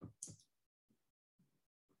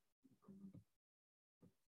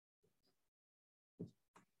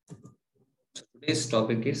Today's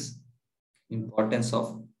topic is importance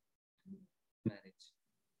of marriage.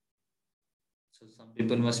 So some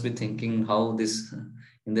people must be thinking how this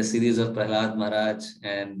in the series of Prahlad Maharaj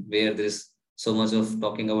and where there is so much of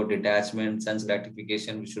talking about detachment, sense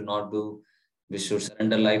gratification, we should not do. We should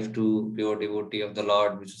surrender life to pure devotee of the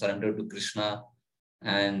Lord. We should surrender to Krishna,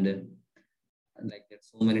 and like that,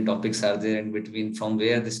 so many topics are there in between. From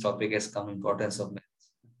where this topic has come, importance of marriage.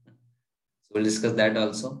 So we'll discuss that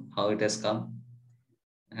also, how it has come,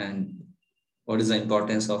 and what is the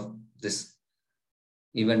importance of this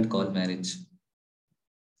event called marriage.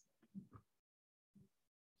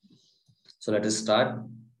 So let us start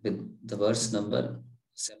with the verse number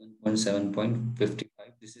 7.7.55.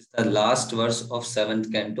 This is the last verse of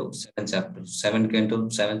 7th canto, 7th chapter. 7th canto,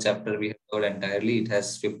 7th chapter we have covered entirely. It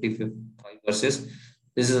has 55 verses.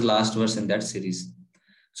 This is the last verse in that series.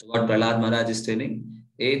 So what Prahlad Maharaj is telling,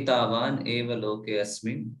 Etavan eva loke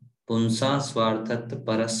asmin punsa swarthat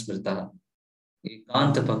parasmrita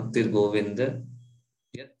ekant bhaktir govinda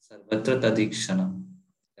yat sarvatra tadikshana.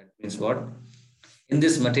 That means what? In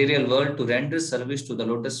this material world, to render service to the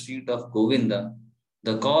lotus feet of Govinda,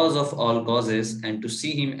 the cause of all causes, and to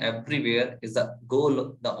see him everywhere is the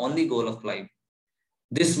goal, the only goal of life.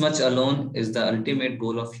 This much alone is the ultimate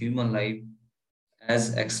goal of human life,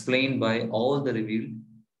 as explained by all the revealed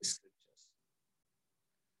scriptures.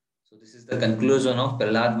 So this is the conclusion of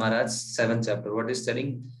Prahlad Maharaj's 7th chapter. What is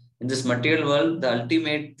telling? In this material world, the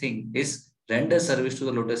ultimate thing is render service to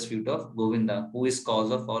the lotus feet of Govinda, who is cause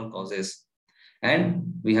of all causes.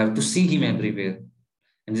 And we have to see him everywhere.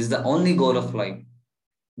 And this is the only goal of life.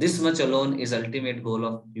 This much alone is ultimate goal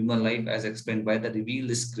of human life as explained by the revealed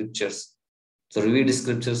scriptures. So revealed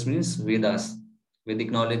scriptures means Vedas. Vedic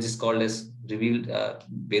knowledge is called as revealed.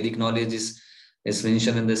 Vedic knowledge is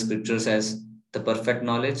mentioned in the scriptures as the perfect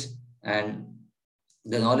knowledge, and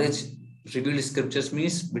the knowledge revealed scriptures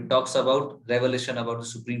means it talks about revelation about the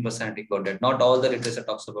Supreme Personality Godhead. Not all the literature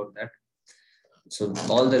talks about that. So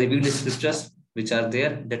all the revealed scriptures which are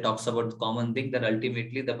there, they talks about the common thing that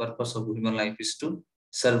ultimately the purpose of human life is to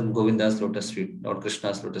serve Govinda's lotus feet or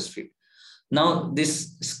Krishna's lotus feet. Now,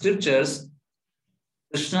 these scriptures,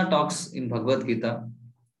 Krishna talks in Bhagavad Gita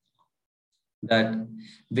that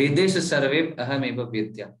Vedesh sarve aham eva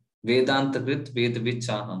vedya Vedantagrit ved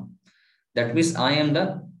vichaham. That means I am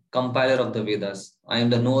the compiler of the Vedas. I am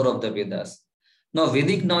the knower of the Vedas. Now,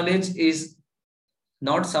 Vedic knowledge is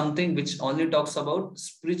not something which only talks about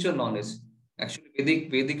spiritual knowledge. Actually,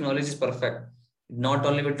 Vedic knowledge is perfect. Not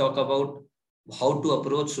only will talk about how to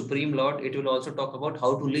approach Supreme Lord, it will also talk about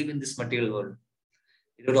how to live in this material world.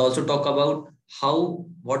 It will also talk about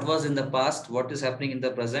what was in the past, what is happening in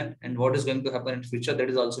the present, and what is going to happen in the future.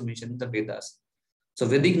 That is also mentioned in the Vedas. So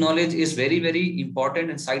Vedic knowledge is very, very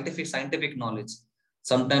important and scientific knowledge.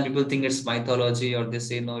 Sometimes people think it's mythology, or they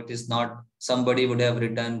say, no, it is not. Somebody would have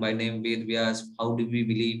written by name Ved Vyas. How do we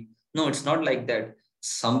believe? No, it's not like that.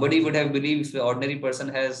 Somebody would have believed if an ordinary person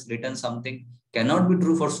has written something, cannot be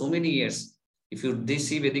true for so many years. If you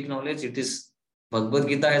see Vedic knowledge, it is Bhagavad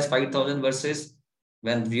Gita has 5,000 verses.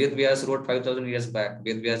 When Ved Vyas wrote 5,000 years back,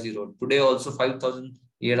 Ved Vyas wrote. Today also 5,000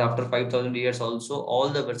 years, after 5,000 years also, all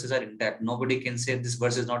the verses are intact. Nobody can say this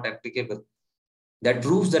verse is not applicable. That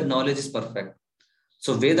proves that knowledge is perfect.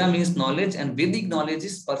 So Veda means knowledge, and Vedic knowledge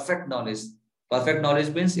is perfect knowledge. Perfect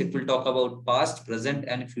knowledge means it will talk about past, present,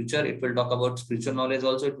 and future. It will talk about spiritual knowledge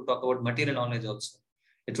also. It will talk about material knowledge also.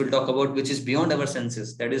 It will talk about which is beyond our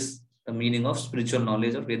senses. That is the meaning of spiritual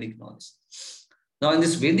knowledge or Vedic knowledge. Now, in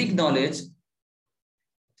this Vedic knowledge,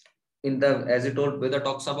 as it told, Veda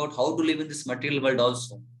talks about how to live in this material world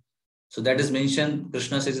also. So that is mentioned,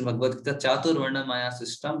 Krishna says in Bhagavad Gita, Chatur Varna Maya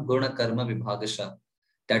system, Guna Karma Vibhagasha.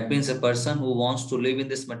 That means a person who wants to live in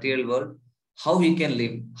this material world, how he can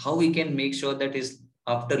live, how he can make sure that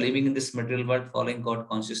after living in this material world, following God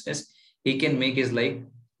consciousness, he can make his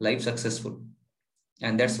life successful.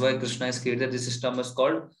 And that's why Krishna has created this system is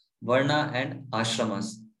called Varna and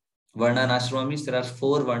Ashramas. Varna and Ashrama means there are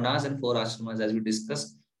 4 Varnas and 4 Ashramas, as we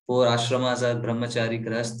discussed. 4 Ashramas are Brahmachari,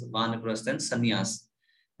 Grahasth, Vanaprasth, and Sannyas.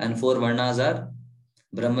 And 4 Varnas are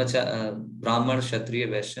Brahman, Kshatriya,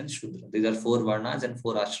 Vaishya, and Shudra. These are 4 Varnas and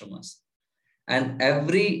 4 Ashramas. And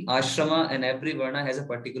every Ashrama and every Varna has a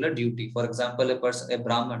particular duty. For example, a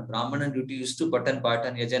Brahman duty is to Patan,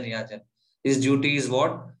 Patan, Yajan, Yajan. His duty is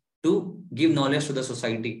what? To give knowledge to the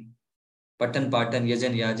society. Patan, Patan,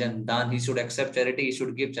 Yajan, Yajan, Dan. He should accept charity, he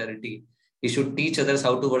should give charity. He should teach others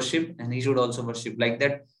how to worship, and he should also worship. Like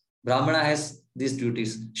that, Brahmana has these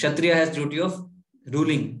duties. Kshatriya has duty of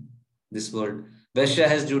ruling this world. Vaishya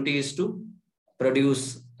has duty is to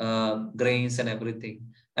produce grains and everything.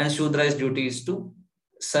 And Shudra's duty is to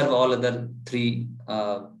serve all other three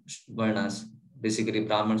varnas, basically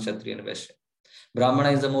Brahman, Kshatriya, and Vaishya.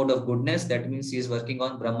 Brahmana is the mode of goodness. That means he is working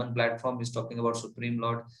on Brahman platform. He's talking about Supreme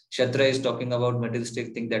Lord. Kshatriya is talking about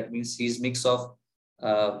materialistic thing. That means he's mix of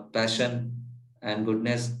passion and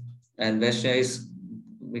goodness. And Vaishya is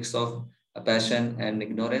mix of passion and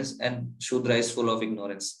ignorance. And Shudra is full of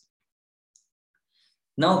ignorance.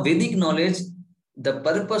 Now, Vedic knowledge, the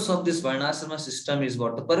purpose of this Varnashrama system is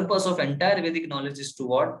what? The purpose of entire Vedic knowledge is to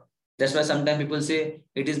what? That's why sometimes people say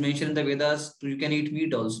it is mentioned in the Vedas, you can eat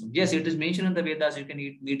meat also. Yes, it is mentioned in the Vedas, you can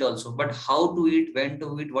eat meat also. But how to eat, when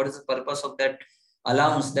to eat, what is the purpose of that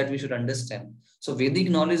allowance, that we should understand. So Vedic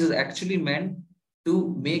knowledge is actually meant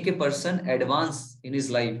to make a person advance in his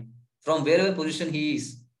life from wherever position he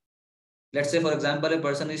is. Let's say, for example, a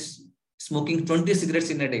person is smoking 20 cigarettes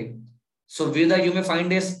in a day. So Veda, you may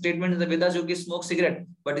find a statement in the Vedas, you smoke cigarette,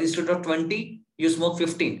 but instead of 20, you smoke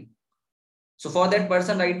 15. So for that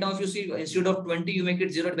person right now, if you see instead of 20, you make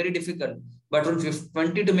it 0, very difficult. But from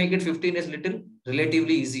 20 to make it 15 is little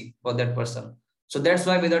relatively easy for that person. So that's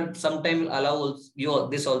why Veda sometimes allow you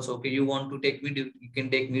this also. Okay, you want to take meat, you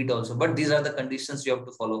can take meat also. But these are the conditions you have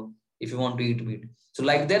to follow if you want to eat meat. So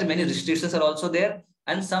like there, many restrictions are also there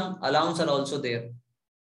and some allowance are also there.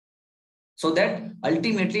 So that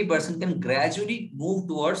ultimately person can gradually move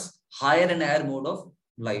towards higher and higher mode of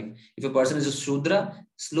life. If a person is a Shudra,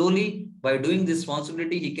 slowly by doing this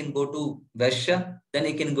responsibility, he can go to Vaishya, then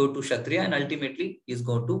he can go to Kshatriya, and ultimately he's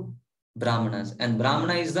go to Brahmanas. And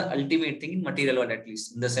Brahmana is the ultimate thing in material world, at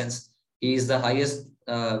least in the sense he is the highest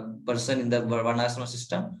person in the Varnashrama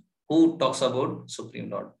system who talks about Supreme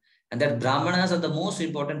Lord. And that Brahmanas are the most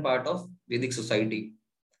important part of Vedic society.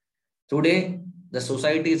 Today, the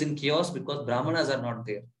society is in chaos because Brahmanas are not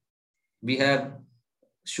there. We have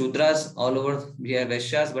Shudras all over, we have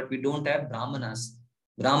Vaishyas, but we don't have Brahmanas.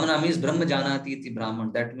 Brahmana means Brahma Janati iti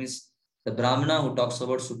Brahman. That means the Brahmana who talks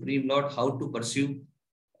about Supreme Lord, how to pursue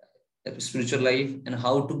spiritual life and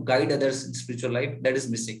how to guide others in spiritual life, that is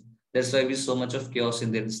missing. That's why we so much of chaos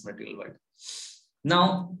in this material world.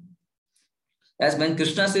 Now, as when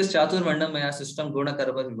Krishna says Chatur Varnam Maya system Guna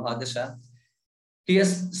Karma Vibhadasha, he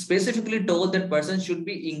has specifically told that person should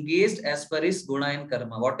be engaged as per his guna and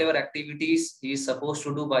karma. Whatever activities he is supposed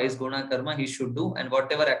to do by his guna and karma, he should do. And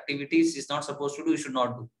whatever activities he is not supposed to do, he should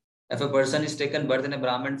not do. If a person is taken birth in a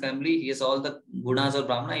Brahmin family, he has all the gunas of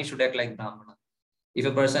Brahmana, he should act like Brahmana. If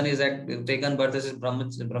a person is taken birth as a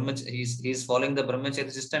he is following the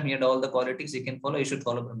Brahmacharya system, he had all the qualities he can follow, he should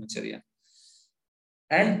follow Brahmacharya.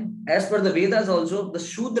 And as per the Vedas also, the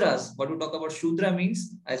Shudras, what we talk about Shudra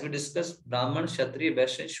means, as we discussed, Brahman, Kshatriya,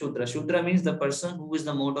 Vaishya, Shudra. Shudra means the person who is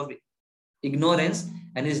the mode of ignorance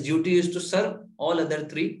and his duty is to serve all other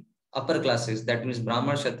three upper classes. That means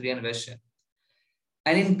Brahman, Kshatriya and Vaishya.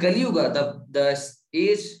 And in Kali Yuga, the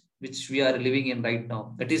age which we are living in right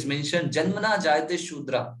now, it is mentioned Janmana Jayate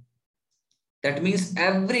Shudra. That means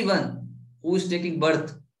everyone who is taking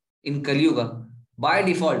birth in Kali Yuga, by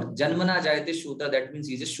default, Janmana Jayate Shudra, that means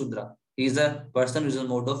he is a Shudra. He is a person who is a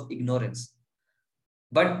mode of ignorance.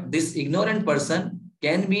 But this ignorant person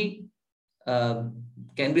can be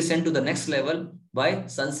sent to the next level by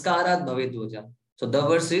Sanskarat Bhave Dvaja. So the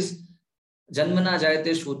verse is Janmana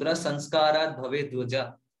Jayate Shudra Sanskarat Bhave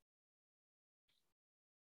Dvaja.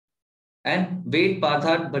 And Ved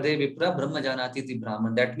Padhat Bhade Vipra Brahma Janati Ti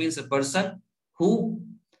Brahman. That means a person who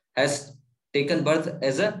has taken birth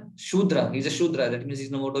as a Shudra, he's a Shudra, that means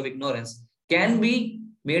he's no mode of ignorance, can be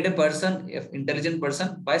made a person, an intelligent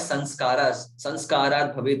person by sanskaras.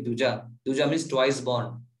 Sanskarat bhavet duja. Duja means twice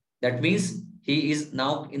born. That means he is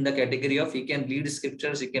now in the category of he can read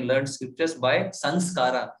scriptures, he can learn scriptures by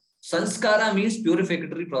sanskara. Sanskara means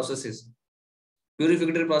purificatory processes.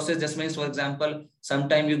 Purificatory process just means, for example,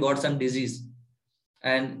 sometime you got some disease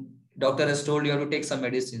and doctor has told you have to take some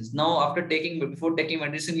medicines. Now, before taking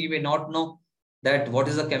medicine, you may not know that what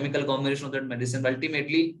is the chemical combination of that medicine.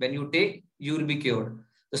 Ultimately, when you take, you will be cured.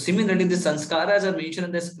 So similarly, the sanskaras are mentioned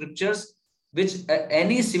in the scriptures, which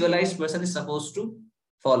any civilized person is supposed to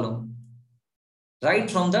follow. Right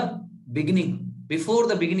from the beginning, before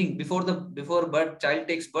birth, child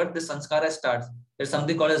takes birth, the sanskara starts. There's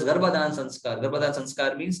something called as Garbhadan Sanskar. Garbhadan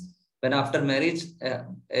Sanskar means when after marriage,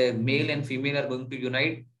 a male and female are going to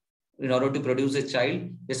unite in order to produce a child.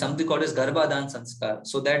 There's something called as Garbhadan Sanskar.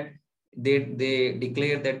 So that they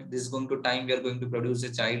declare that this is going to time we are going to produce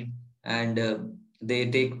a child, and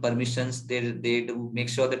they take permissions. They do make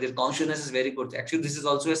sure that their consciousness is very good. Actually, this is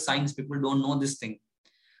also a science. People don't know this thing.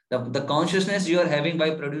 The consciousness you are having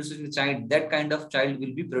by producing a child, that kind of child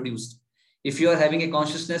will be produced. If you are having a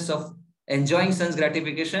consciousness of enjoying sense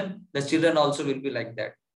gratification, the children also will be like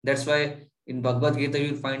that. That's why in Bhagavad Gita,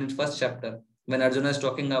 you will find in first chapter, when Arjuna is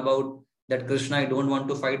talking about that Krishna, I don't want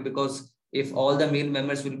to fight because if all the male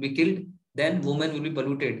members will be killed, then women will be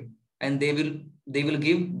polluted and they will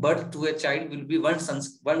give birth to a child will be one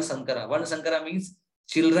Sankara. One Sankara means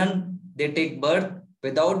children, they take birth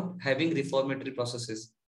without having reformatory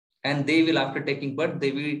processes. And they will, after taking birth,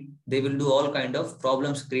 they will do all kind of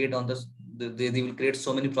problems create on they will create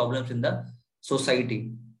so many problems in the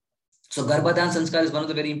society. So Garbhadan sanskar is one of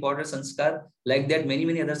the very important sanskar. Like that,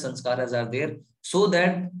 many other sanskaras are there so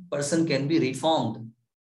that person can be reformed.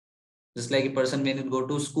 Just like a person when you go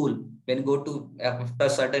to school, when you go to after a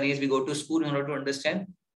certain age, we go to school in order to understand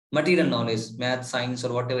material knowledge, math, science,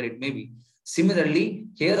 or whatever it may be. Similarly,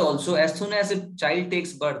 here also, as soon as a child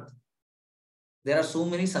takes birth, there are so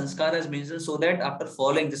many sanskaras mentioned so that after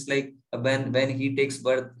following this, like when he takes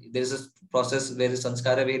birth, there is a process where the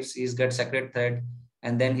sanskara where he's got sacred thread,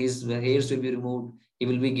 and then his hairs will be removed. He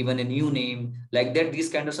will be given a new name. Like that, these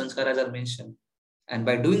kind of sanskaras are mentioned. And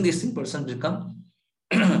by doing this thing, person become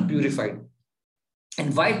purified.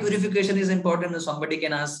 And why purification is important? Somebody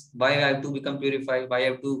can ask, why I have to become purified? Why I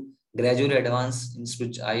have to gradually advance in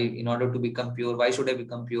which in order to become pure? Why should I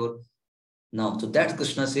become pure? Now, so that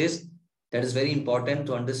Krishna says, that is very important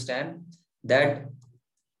to understand that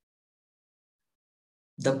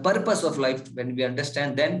the purpose of life, when we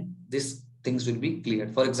understand, then these things will be clear.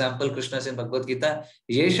 For example, Krishna says in Bhagavad Gita,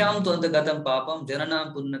 Yesham tvandagatam papam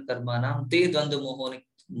jananam punna karmanam te dvanda mohoni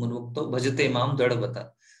munukto bhajate mam dadavata.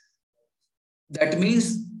 That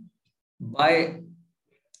means by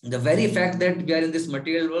the very fact that we are in this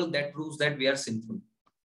material world, that proves that we are sinful.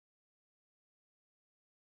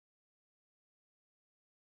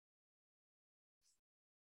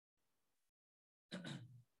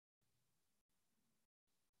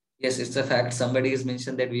 Yes, it's a fact. Somebody has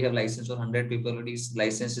mentioned that we have license for 100 people, but his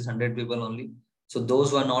license is 100 people only. So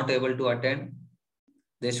those who are not able to attend,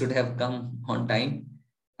 they should have come on time,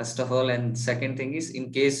 first of all. And second thing is,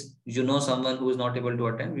 in case you know someone who is not able to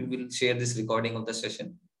attend, we will share this recording of the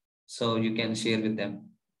session. So you can share with them.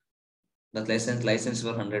 The license for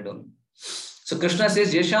 100 only. So Krishna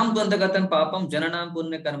says, Yesham dvandagatam papam jananam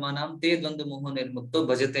punya karmanam te dvanda moho nirmukto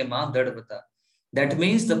bhajate ma dadvata. That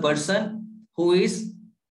means the person who is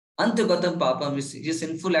Antagatam Papam, his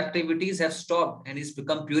sinful activities have stopped and he's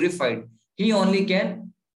become purified. He only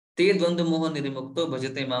can Te Dvanda Moha Nirimukto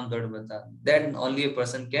Bhajate Mam Dadvata. Then only a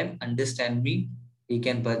person can understand me. He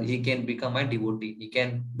can become my devotee. He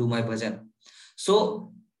can do my bhajan.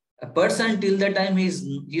 So a person till the time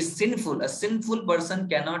he's sinful, a sinful person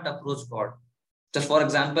cannot approach God. Just for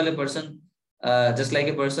example, a person, just like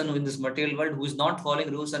a person in this material world who is not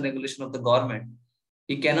following rules and regulation of the government,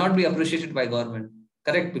 he cannot be appreciated by government.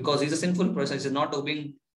 Correct? Because he's a sinful person. He's not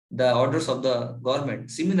obeying the orders of the government.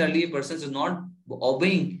 Similarly, a person is not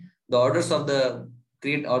obeying the orders of the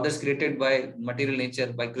orders created by material nature,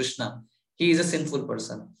 by Krishna. He is a sinful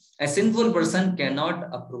person. A sinful person cannot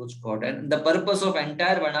approach God. And the purpose of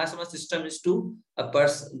entire Varnashrama system is to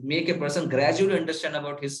make a person gradually understand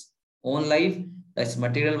about his own life, that's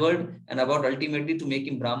material world, and about ultimately to make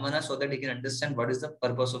him Brahmana so that he can understand what is the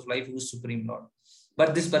purpose of life, who is Supreme Lord.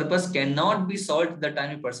 But this purpose cannot be solved the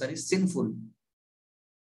time a person is sinful.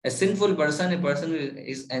 A sinful person, a person who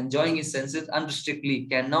is enjoying his senses unrestrictedly,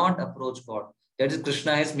 cannot approach God. That is,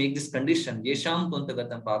 Krishna has made this condition. Yesham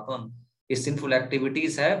puntagatam papam. His sinful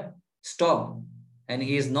activities have stopped and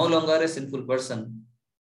he is no longer a sinful person.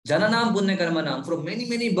 Jananam punya karmanam. From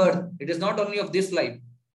many births. It is not only of this life.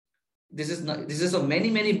 This is of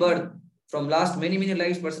many births. From last many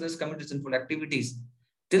lives, person has committed sinful activities.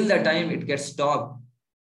 Till the time it gets stopped,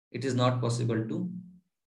 it is not possible to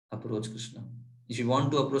approach Krishna. If you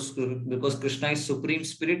want to approach, because Krishna is supreme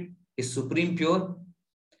spirit, is supreme pure,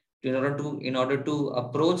 in order to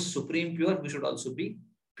approach supreme pure, we should also be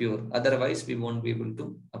pure. Otherwise, we won't be able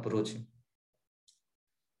to approach him.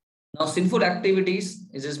 Now, sinful activities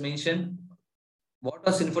is mentioned. What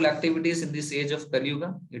are sinful activities in this age of Kali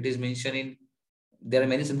Yuga? It is mentioned there are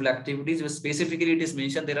many sinful activities, but specifically it is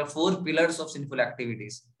mentioned there are 4 pillars of sinful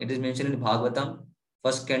activities. It is mentioned in Bhagavatam,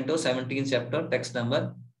 1st canto, 17th chapter, text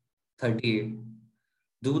number 38.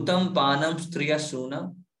 Dutam panam striya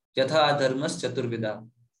shuna yatha adharmas chaturvida.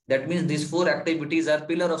 That means these 4 activities are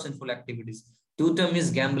pillar of sinful activities. Dutam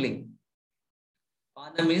is gambling.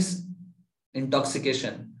 Panam is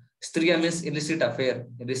intoxication. Striya means illicit affair,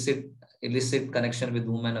 illicit connection with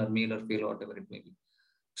woman or male or female, whatever it may be.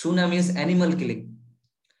 Shuna means animal killing.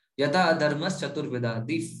 Yatha adharmas chaturvida.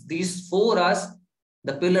 These 4 are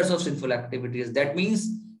the pillars of sinful activities. That means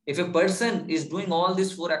if a person is doing all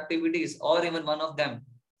these 4 activities, or even one of them,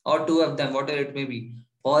 or 2 of them, whatever it may be,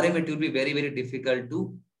 for him it will be very difficult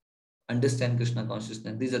to understand Krishna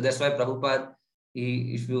consciousness. That's why Prabhupada,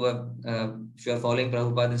 if you are following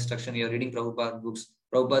Prabhupada's instruction, you are reading Prabhupada books,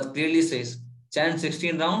 Prabhupada clearly says, chant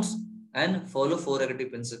 16 rounds and follow 4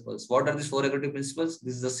 agregative principles. What are these 4 agregative principles?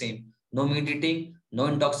 This is the same. No meat eating, no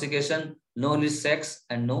intoxication, no illicit sex,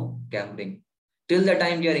 and no gambling. Till the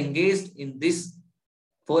time we are engaged in these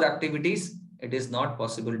 4 activities, it is not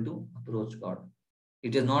possible to approach God.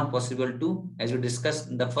 It is not possible to, as we discussed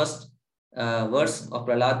in the first verse of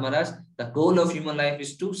Prahlad Maharaj, the goal of human life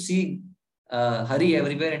is to see Hari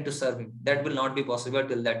everywhere and to serve him. That will not be possible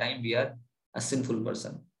till the time we are a sinful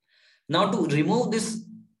person. Now, to remove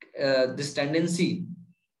this tendency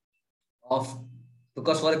of,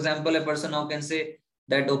 because for example, a person now can say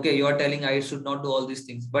that, okay, you are telling I should not do all these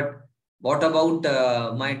things, but what about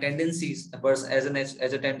my tendencies? A person,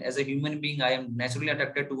 as a human being, I am naturally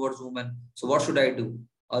attracted towards women. So what should I do?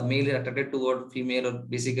 Or male attracted toward female, or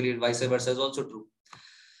basically vice versa is also true.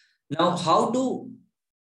 Now, how to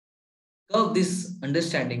curb this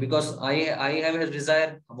understanding? Because I have a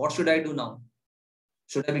desire. What should I do now?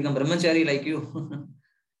 Should I become brahmachari like you?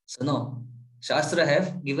 So no. Shastra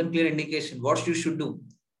have given clear indication what you should do.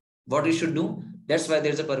 What you should do. That's why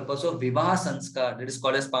there's a purpose of Vivaha Sanskar. That is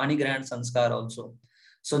called as Pani Grant Sanskar also.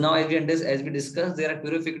 So now as we discussed, there are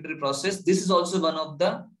purificatory process. This is also one of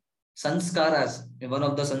the sanskaras. One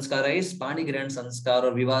of the sanskara is Pani Grant Sanskar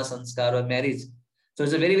or Vivaha Sanskar or marriage. So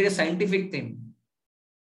it's a very, very scientific thing.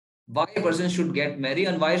 Why a person should get married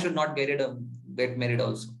and why should not get married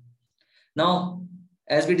also. Now,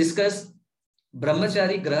 as we discussed,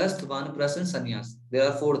 Brahmachari, Grahasth, Vanaprastha, and Sannyas. There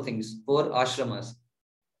are 4 things, 4 ashramas.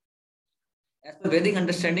 As per Vedic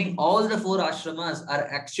understanding, all the 4 ashramas are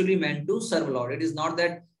actually meant to serve Lord. It is not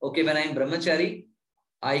that, okay, when I am Brahmachari,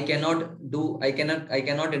 I cannot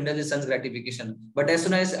indulge in sense gratification. But as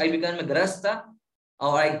soon as I become a Grahastha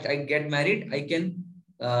or I get married, I can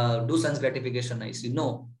do sense gratification nicely.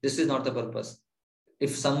 No, this is not the purpose.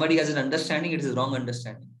 If somebody has an understanding, it is wrong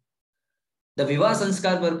understanding. The Vivaha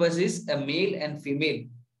Sanskar purpose is a male and female.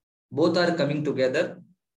 Both are coming together.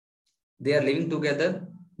 They are living together,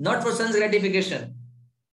 not for sense gratification.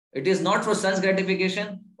 It is not for sense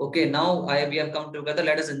gratification. Okay, now we have come together.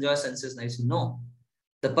 Let us enjoy senses nicely. No.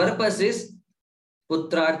 The purpose is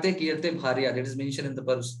putrarte kirte bharya. That is mentioned in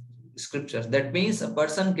the scriptures. That means a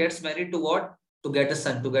person gets married to what? To get a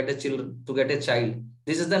son, to get a child.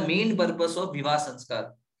 This is the main purpose of Vivaha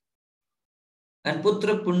Sanskar. And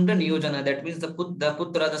Putra Punda Niyojana, that means the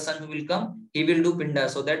Putra, the son who will come, he will do Pinda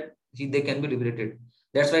so that they can be liberated.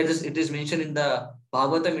 That's why it is mentioned in the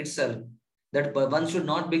Bhagavatam itself that one should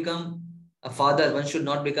not become a father, one should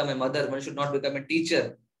not become a mother, one should not become a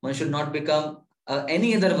teacher, one should not become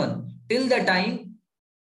any other one till the time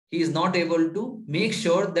he is not able to make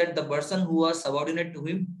sure that the person who was subordinate to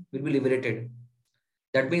him will be liberated.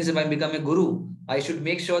 That means if I become a guru, I should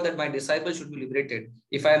make sure that my disciple should be liberated.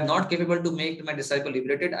 If I am not capable to make my disciple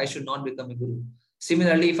liberated, I should not become a guru.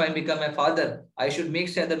 Similarly, if I become a father, I should make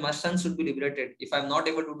sure that my son should be liberated. If I am not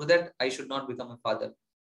able to do that, I should not become a father.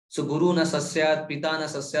 So guru na sasyat, pita na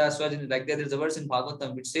sasyat, swajin, like that, there's a verse in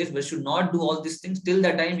Bhagavatam which says we should not do all these things till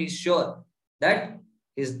the time he is sure that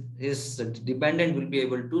his dependent will be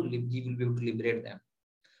able to liberate them.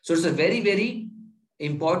 So it's a very, very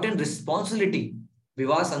important responsibility.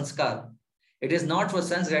 Vivaha Sanskar. It is not for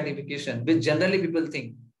sense gratification, which generally people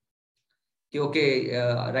think. Okay,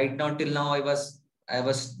 right now till now I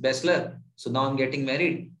was bachelor, so now I'm getting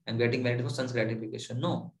married. I'm getting married for sense gratification.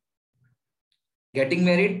 No. Getting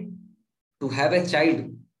married to have a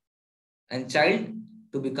child, and child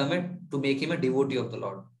to make him a devotee of the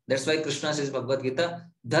Lord. That's why Krishna says Bhagavad Gita,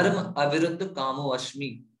 Dharma aviruddha kamo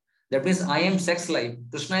ashmi. That means I am sex life.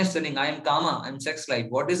 Krishna is telling I am kama, I am sex life.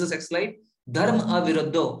 What is the sex life? Dharma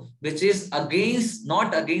aviruddho, which is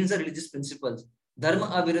not against the religious principles. Dharma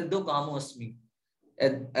aviruddho kamo asmi.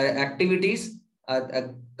 Activities,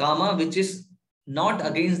 kama, which is not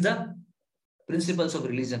against the principles of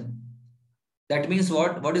religion. That means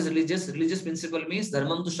what? What is religious? Religious principle means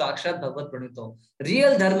dharmam tu sakshat bhagavad pranito.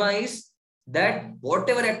 Real dharma is that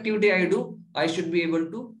whatever activity I do, I should be able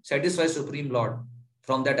to satisfy Supreme Lord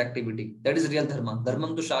from that activity. That is real dharma.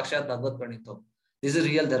 Dharmam tu sakshat bhagavad pranito. This is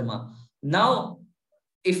real dharma. Now,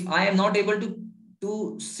 if I am not able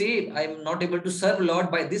to say, I am not able to serve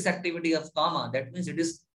Lord by this activity of kama, that means it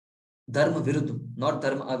is dharma viruddha, not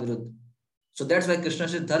dharma aviruddha. So that's why Krishna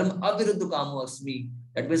says dharma aviruddha kamo asmi.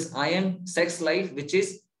 That means I am sex life, which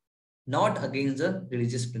is not against the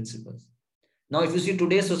religious principles. Now, if you see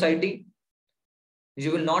today's society,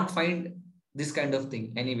 you will not find this kind of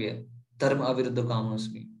thing anywhere. Dharma aviruddha kamo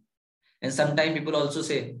asmi. And sometimes people also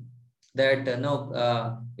say that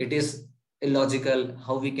it is illogical.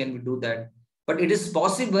 How we can do that? But it is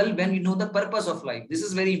possible when you know the purpose of life. This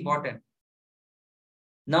is very important.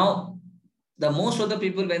 Now, the most of the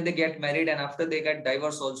people, when they get married and after they get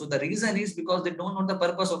divorced also, the reason is because they don't know the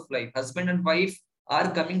purpose of life. Husband and wife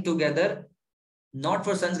are coming together not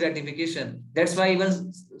for son's gratification. That's why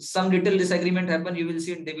even some little disagreement happen, you will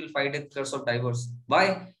see they will fight in terms of divorce.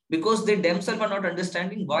 Why? Because they themselves are not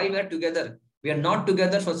understanding why we are together. We are not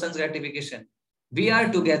together for son's gratification. We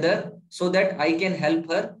are together so that I can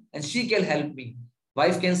help her and she can help me.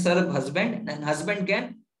 Wife can serve husband and husband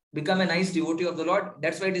can become a nice devotee of the Lord.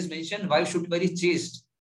 That's why it is mentioned wife should be very chaste.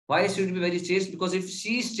 Why should be very chaste? Because if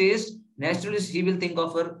she is chaste, naturally he will think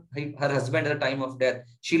of her husband at the time of death.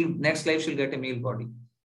 She'll next life she'll get a male body.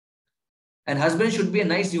 And husband should be a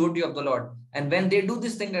nice devotee of the Lord. And when they do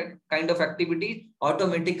this thing, kind of activity,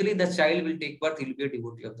 automatically the child will take birth, he'll be a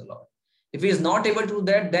devotee of the Lord. If he is not able to do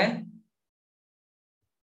that, then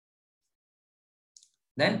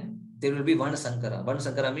there will be one Sankara. One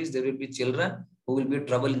Sankara means there will be children who will be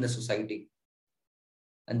trouble in the society.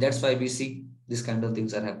 And that's why we see this kind of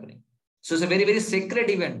things are happening. So it's a very, very sacred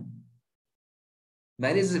event.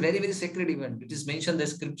 Marriage is a very, very sacred event. It is mentioned in the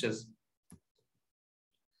scriptures.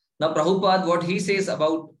 Now, Prabhupada, what he says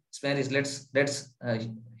about marriage, let's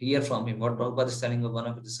hear from him. What Prabhupada is telling of one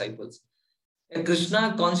of his disciples. A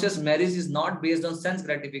Krishna conscious marriage is not based on sense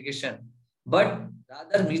gratification, but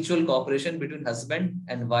rather mutual cooperation between husband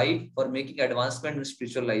and wife for making advancement in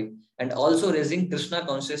spiritual life and also raising Krishna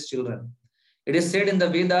conscious children. It is said in the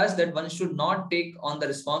Vedas that one should not take on the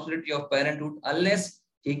responsibility of parenthood unless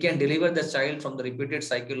he can deliver the child from the repeated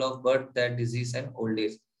cycle of birth, death, disease, and old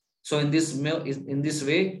age. So in this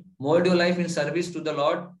way, mold your life in service to the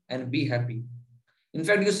Lord and be happy. In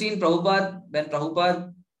fact, you see in Prabhupada, when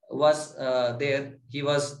Prabhupada was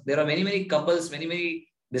there are many couples, many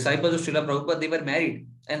disciples of Srila Prabhupada, they were married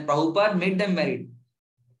and Prabhupada made them married.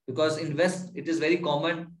 Because in West, it is very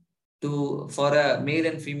common for a male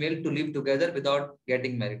and female to live together without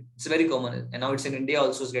getting married. It's very common. And now it's in India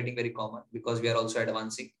also is getting very common because we are also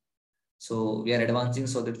advancing. So we are advancing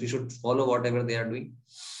so that we should follow whatever they are doing.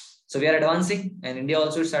 So we are advancing and India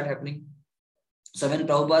also start happening. So when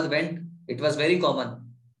Prabhupada went, it was very common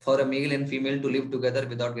for a male and female to live together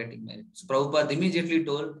without getting married. So Prabhupada immediately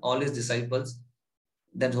told all his disciples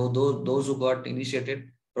that those who got initiated,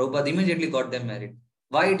 Prabhupada immediately got them married.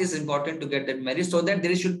 Why it is important to get that married? So that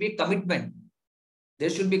there should be commitment. There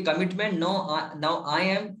should be commitment. No, now I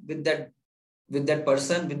am with that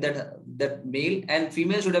person, with that male, and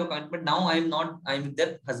female should have a commitment. Now I am not, I am with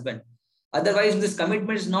that husband. Otherwise, if this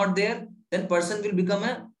commitment is not there, then person will become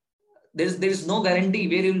there is no guarantee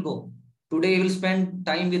where he will go. Today he will spend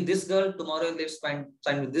time with this girl, tomorrow he will spend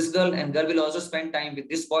time with this girl, and girl will also spend time with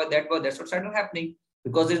this boy, that boy. That's what started happening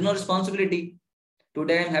because there is no responsibility.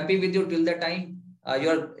 Today I am happy with you till the time you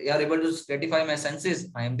are able to gratify my senses.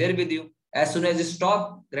 I am there with you. As soon as you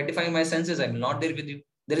stop gratifying my senses, I am not there with you.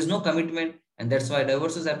 There is no commitment, and that's why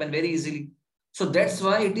divorces happen very easily. So that's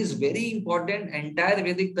why it is very important, entire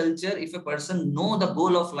Vedic culture, if a person know the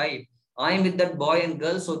goal of life, I am with that boy and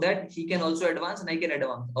girl so that he can also advance and I can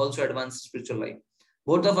also advance spiritual life.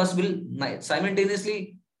 Both of us will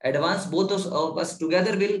simultaneously advance. Both of us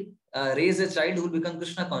together will raise a child who will become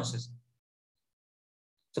Krishna conscious.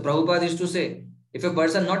 So Prabhupada used to say, if a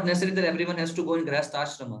person, not necessarily that everyone has to go in Grihastha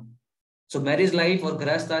Ashrama. So marriage life or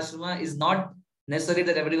Grihastha Ashrama is not necessary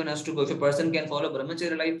that everyone has to go. If a person can follow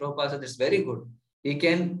Brahmacharya life, Prabhupada said, that's very good. He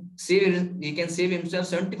can save himself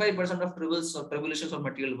 75% of troubles or tribulations of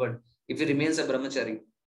material world if he remains a Brahmachari.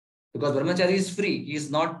 Because Brahmachari is free. He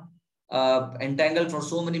is not entangled for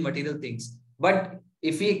so many material things. But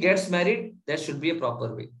if he gets married, there should be a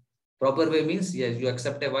proper way. Proper way means, yes, you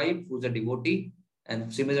accept a wife who's a devotee.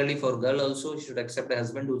 And similarly for girl also, she should accept a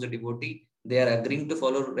husband who's a devotee. They are agreeing to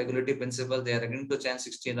follow regulatory principles. They are agreeing to chant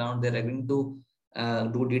 16 rounds. They are agreeing to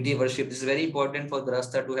do deity worship. This is very important for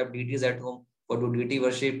Grihastha to have deities at home. For do deity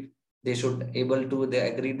worship, they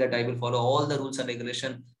agree that I will follow all the rules and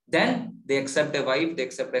regulations. Then they accept a wife, they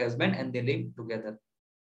accept a husband, and they live together.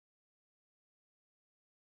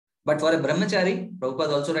 But for a brahmachari,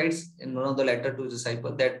 Prabhupada also writes in one of the letter to his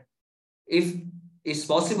disciple that if it's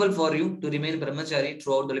possible for you to remain brahmachari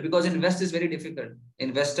throughout the life, because in West is very difficult.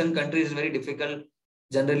 In Western countries, it's very difficult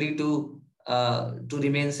generally to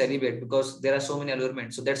remain celibate because there are so many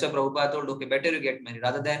allurements. So that's why Prabhupada told, okay, better you get married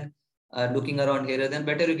rather than looking around here. Then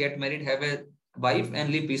better you get married, have a wife,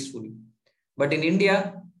 and live peacefully. But in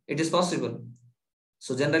India, it is possible.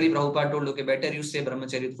 So generally, Prabhupada told, okay, better you stay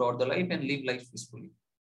brahmachari throughout the life and live life peacefully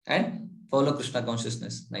and follow Krishna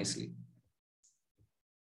consciousness nicely.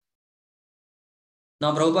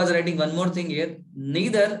 Now, Prabhupada is writing one more thing here.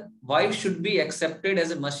 Neither wife should be accepted as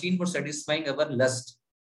a machine for satisfying our lust.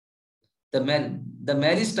 The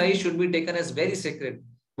marriage tie should be taken as very sacred.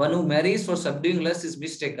 One who marries for subduing lust is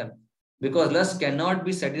mistaken, because lust cannot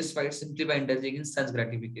be satisfied simply by indulging in sense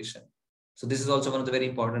gratification. So this is also one of the very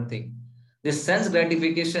important thing. This sense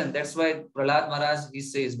gratification, that's why Prahlad Maharaj, he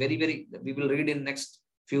says, we will read in next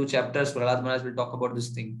few chapters, Prahlad Maharaj will talk about this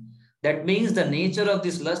thing. That means the nature of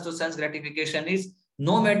this lust or sense gratification is,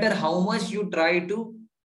 no matter how much you try to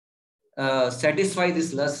satisfy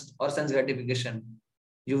this lust or sense gratification,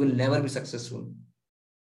 you will never be successful.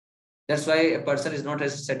 That's why a person is not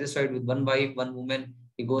satisfied with one wife, one woman.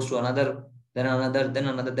 He goes to another, then another, then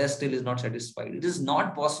another. That still is not satisfied. It is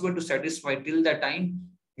not possible to satisfy till the time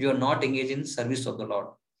you are not engaged in service of the Lord.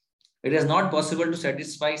 It is not possible to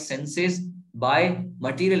satisfy senses by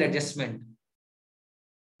material adjustment.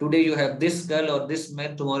 Today you have this girl or this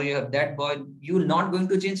man, tomorrow you have that boy. You are not going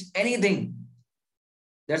to change anything.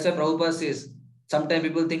 That's why Prabhupada says, sometimes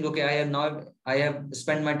people think, okay, I have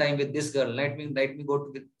spent my time with this girl. Let me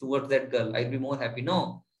go towards that girl. I'll be more happy.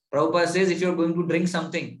 No. Prabhupada says, if you're going to drink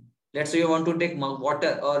something, let's say you want to take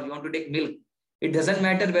water or you want to take milk, it doesn't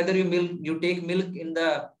matter whether you take milk in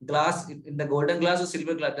the glass, in the golden glass or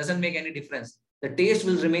silver glass, doesn't make any difference. The taste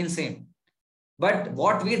will remain same. But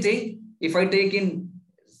what we think, if I take in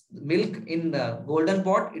milk in the golden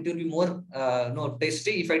pot, it will be more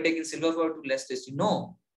tasty. If I take in silver pot, it will be less tasty.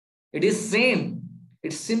 No, it is same.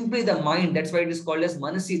 It's simply the mind. That's why it is called as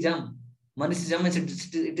Manasijam. Manasijam is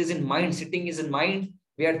it is in mind. Sitting is in mind.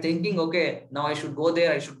 We are thinking, okay, now I should go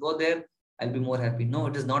there. I should go there. I'll be more happy. No,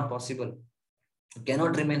 it is not possible. You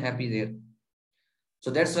cannot remain happy there.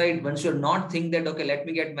 So that's why once you're not think that, okay, let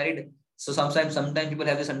me get married. So sometimes people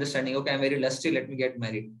have this understanding, okay, I'm very lusty, let me get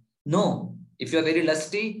married. No, if you're very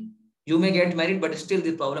lusty, you may get married, but still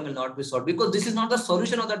the problem will not be solved, because this is not the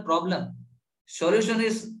solution of that problem. Solution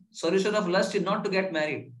of lust is not to get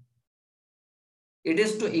married. It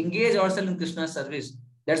is to engage ourselves in Krishna's service.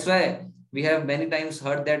 That's why we have many times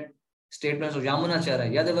heard that statements of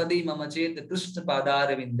Yamunachara, Yadavadi Mamachet Krishna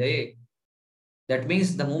Padaravindaye. That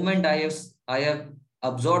means the moment I have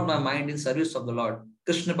absorbed my mind in service of the Lord,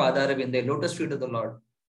 Krishna Padaravindaye, lotus feet of the Lord,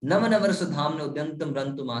 Namanavarsudhamna Udyantam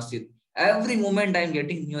Rantum Asit. Every moment I am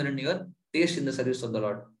getting newer and newer, taste in the service of the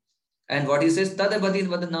Lord. And what he says, Tadabadin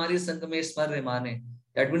Vadanari Sangame Smarremane.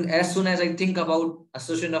 That means as soon as I think about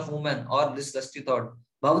association of women or this lusty thought,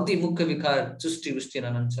 Bhavati Mukha Vikar Chusti Vishti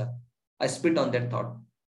Nanancha, I spit on that thought.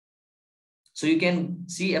 So you can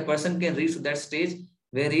see a person can reach to that stage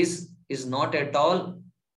where he is not at all.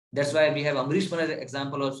 That's why we have Amrish as an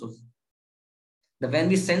example also. When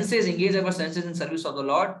we engage our senses in service of the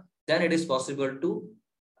Lord, then it is possible to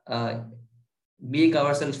make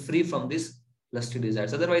ourselves free from this lusty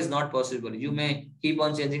desires. Otherwise, not possible. You may keep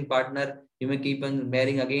on changing partner. You may keep on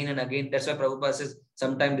marrying again and again. That's why Prabhupada says,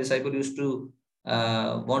 sometimes disciple used to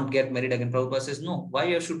want get married again. Prabhupada says, no, why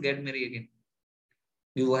you should get married again?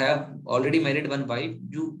 You have already married one wife.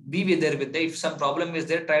 You be with there with them. If some problem is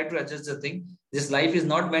there, try to adjust the thing. This life is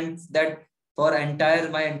not meant that for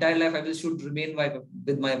my entire life I should remain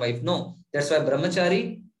with my wife. No, that's why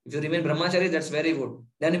brahmachari. If you remain brahmachari, that's very good.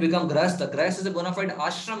 Then you become grahastha. Grahastha is a bona fide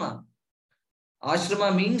ashrama.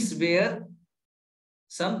 Ashrama means where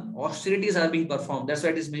some austerities are being performed. That's why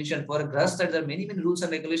it is mentioned. For a grahastha, there are many rules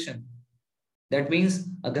and regulations. That means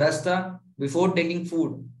a grahastha, before taking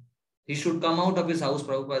food, he should come out of his house,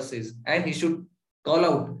 Prabhupada says, and he should call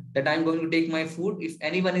out that I'm going to take my food. If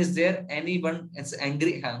anyone is there, anyone is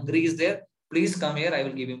hungry is there, please come here, I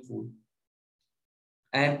will give him food.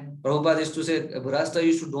 And Prabhupada used to say, Grahastha,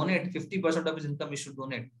 you should donate 50% of his income, you should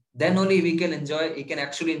donate. Then only he can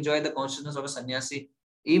actually enjoy the consciousness of a sannyasi,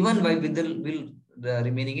 even while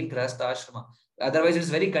remaining in Grahastha ashrama. Otherwise, it's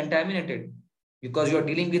very contaminated, because you are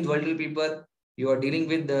dealing with worldly people, you are dealing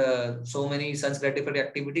with so many sense gratifying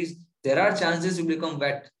activities. There are chances you become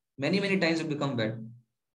wet. Many times you become wet.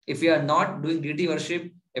 If you are not doing deity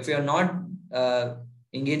worship, if you are not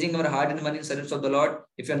engaging our heart and mind in service of the Lord,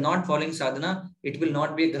 if you are not following sadhana, it will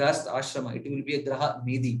not be a grahastha ashrama. It will be a graha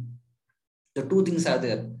medhi. The two things are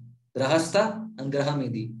there: grahastha and graha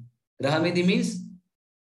medhi. Graha medhi means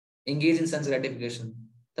engage in sense gratification.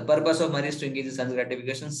 The purpose of marriage is to engage in sense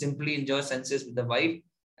gratification. Simply enjoy senses with the wife,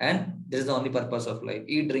 and this is the only purpose of life.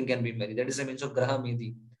 Eat, drink, and be merry. That is the meaning of graha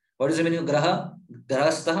medhi. What is the meaning of graha?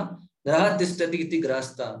 Grahastha. Graha tishtati iti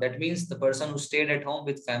grahastha. That means the person who stayed at home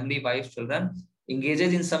with family, wife, children,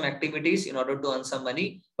 engages in some activities in order to earn some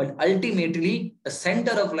money. But ultimately, the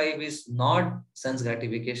center of life is not sense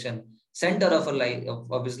gratification. Center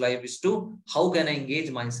of his life is to, how can I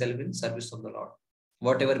engage myself in service of the Lord?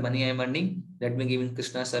 Whatever money I am earning, let me give in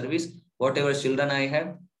Krishna service. Whatever children I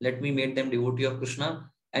have, let me make them devotee of Krishna.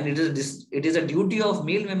 And it is a duty of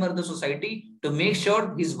male member of the society to make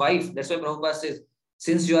sure his wife, that's why Prabhupada says,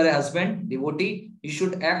 since you are a husband, devotee, you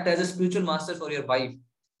should act as a spiritual master for your wife.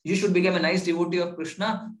 You should become a nice devotee of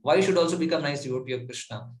Krishna. Wife should also become nice devotee of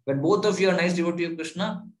Krishna. When both of you are nice devotee of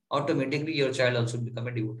Krishna, automatically your child also become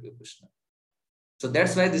a devotee of Krishna. So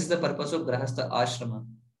that's why this is the purpose of Grahastha Ashrama.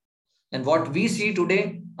 And what we see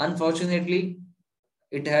today, unfortunately,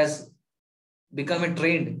 it has become a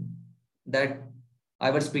trend that I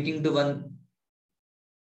was speaking to one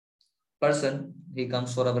person. He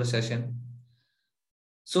comes for our session.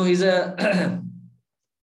 So he's a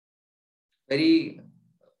very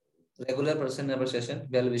regular person in our session,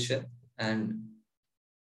 well-wisher, and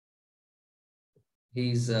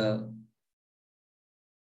he's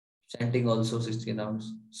chanting also 16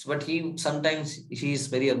 hours. So, but he sometimes he is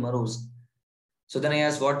very morose. So then I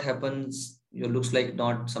asked, what happens? You looks like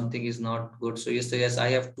not something is not good. So he said, yes, I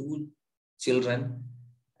have 2 children,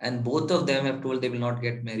 and both of them have told they will not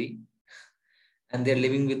get married, and they're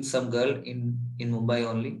living with some girl in Mumbai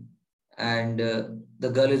only. And the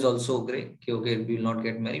girl is also okay. Okay, we will not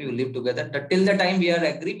get married. We will live together. Till the time we are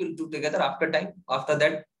agree, we'll do together. After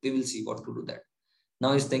that, we will see what to do that.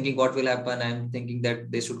 Now he's thinking what will happen. I'm thinking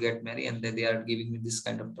that they should get married, and then they are giving me this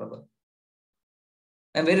kind of trouble.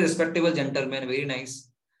 I'm very respectable gentleman, very nice.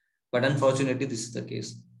 But unfortunately, this is the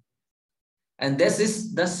case. And this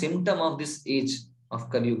is the symptom of this age of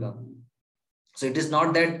Kali Yuga. So it is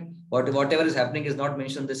not that whatever is happening is not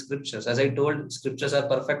mentioned in the scriptures. As I told, scriptures are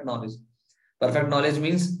perfect knowledge. Perfect knowledge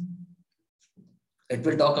means it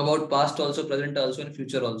will talk about past also, present also, and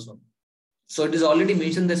future also. So it is already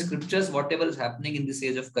mentioned in the scriptures, whatever is happening in this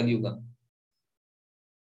age of Kali Yuga.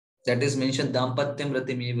 That is mentioned, Dampatyam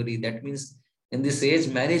Ratimevari. That means in this age,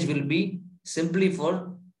 marriage will be simply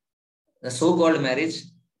for the so-called marriage.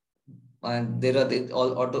 And there are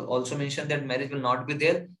also mentioned that marriage will not be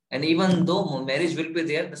there. And even though marriage will be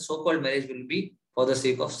there, the so-called marriage will be for the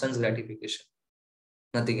sake of sense gratification.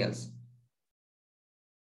 Nothing else.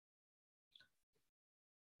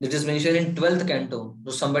 It is mentioned in 12th canto.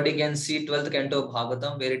 So somebody can see 12th canto of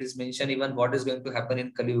Bhagavatam, where it is mentioned even what is going to happen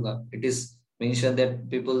in Kali Yuga. It is mentioned that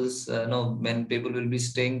people's, when people will be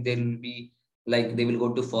staying, they will be like, they will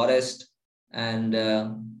go to forest, and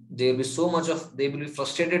they will be they will be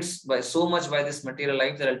frustrated by so much by this material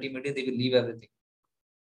life that ultimately they will leave everything.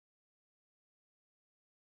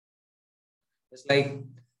 It's like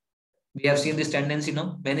we have seen this tendency,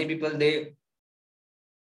 many people, they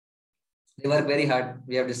work very hard.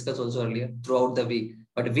 We have discussed also earlier throughout the week,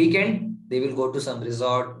 but weekend they will go to some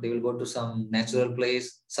resort, they will go to some natural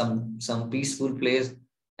place, some peaceful place,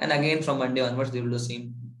 and again from Monday onwards they will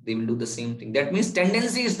do the same thing. That means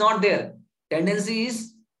tendency is not there. Tendency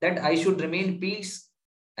is that I should remain peace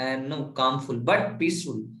and calmful, but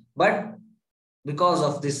peaceful. But because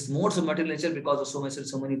of this modes of material nature, because of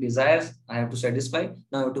so many desires I have to satisfy,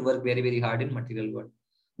 now I have to work very, very hard in material world.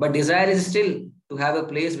 But desire is still to have a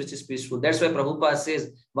place which is peaceful. That's why Prabhupada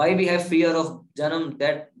says, why we have fear of Janam,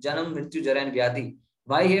 that Janam, Mrityu, Jara and Vyadhi.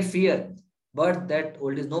 Why have fear? But that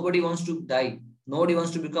old is, nobody wants to die. Nobody wants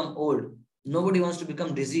to become old. Nobody wants to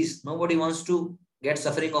become diseased. Nobody wants to get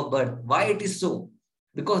suffering of birth. Why it is so?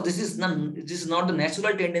 Because this is not the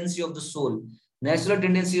natural tendency of the soul. Natural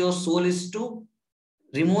tendency of soul is to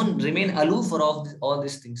remain aloof for all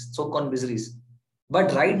these things, so-called miseries.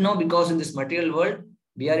 But right now, because in this material world,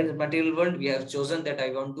 we are in the material world, we have chosen that I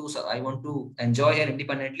want to enjoy here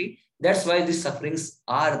independently. That's why these sufferings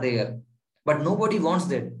are there. But nobody wants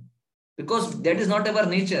that, because that is not our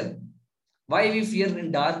nature. Why we fear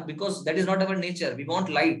in dark? Because that is not our nature. We want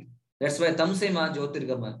light. That's why tamse ma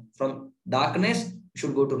jyotirgama. From darkness, we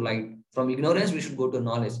should go to light. From ignorance, we should go to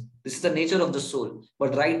knowledge. This is the nature of the soul.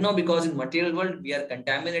 But right now, because in material world, we are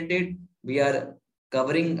contaminated, we are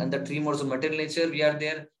covering under 3 modes of material nature, we are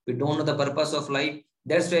there. We don't know the purpose of life.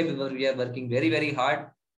 That's why we are working very, very hard.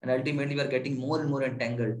 And ultimately, we are getting more and more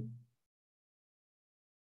entangled.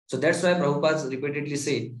 So that's why Prabhupada repeatedly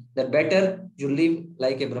say that better you live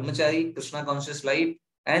like a brahmachari, Krishna conscious life.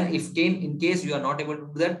 And in case you are not able to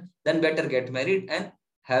do that, then better get married and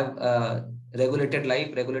have regulated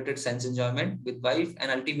life, regulated sense enjoyment with wife. And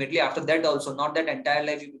ultimately after that also, not that entire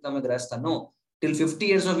life you become a grahastha. No, till 50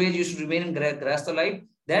 years of age, you should remain in grahastha life.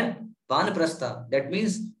 Then vanaprastha. That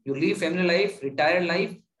means you leave family life, retired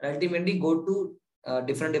life, and ultimately go to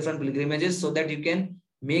different pilgrimages, so that you can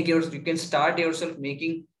you can start yourself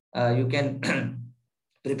making, you can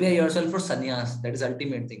prepare yourself for sannyas. That is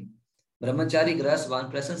ultimate thing. Brahmachari, Grahas,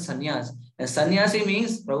 Vanprastha, sannyas. And sannyasi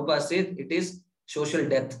means, Prabhupada said, it is social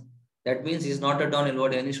death. That means he's not at all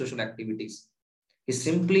involved in any social activities. He's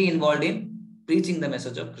simply involved in preaching the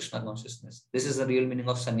message of Krishna consciousness. This is the real meaning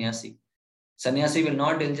of sannyasi. Sannyasi will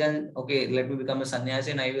not indulge, okay, let me become a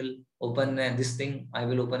sannyasi and I will open this thing, I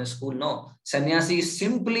will open a school. No, sannyasi is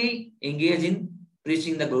simply engaged in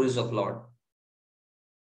preaching the glories of Lord.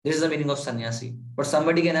 This is the meaning of sannyasi. But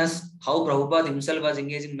somebody can ask how Prabhupada himself was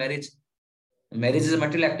engaged in marriage. Marriage is a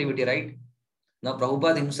material activity, right? Now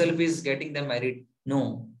Prabhupada himself is getting them married.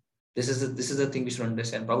 No, this is the thing we should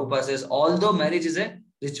understand. Prabhupada says, although marriage is a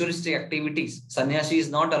ritualistic activity, sannyasi is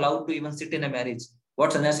not allowed to even sit in a marriage.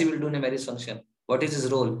 What sannyasi will do in a marriage function? What is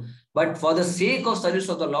his role? But for the sake of service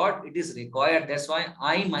of the Lord, it is required. That's why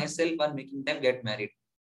I myself am making them get married.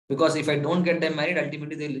 Because if I don't get them married,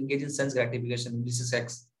 ultimately they will engage in sense gratification, which is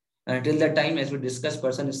sex. And until that time, as we discussed,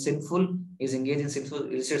 person is sinful, is engaged in sinful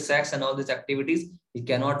illicit sex and all these activities, he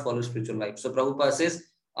cannot follow spiritual life. So Prabhupada says,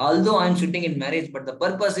 although I'm sitting in marriage, but the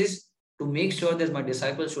purpose is to make sure that my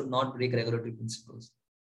disciples should not break regulatory principles.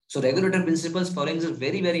 So regulatory principles following is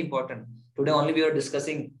very, very important. Today only we are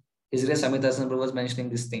discussing His Grace Amitasan Prabhu was mentioning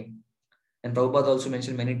this thing. And Prabhupada also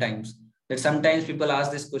mentioned many times that sometimes people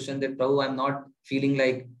ask this question that, Prabhu, I'm not feeling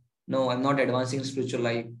like, no, I'm not advancing in spiritual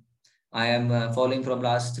life. I am following from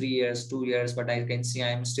last 3 years, 2 years, but I can see I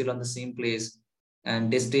am still on the same place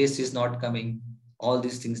and this taste is not coming. All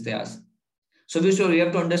these things they ask. So we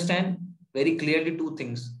have to understand very clearly two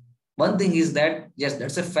things. One thing is that, yes,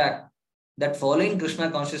 that's a fact that following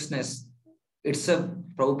Krishna consciousness,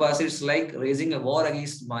 Prabhupada says, it's like raising a war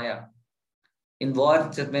against Maya. In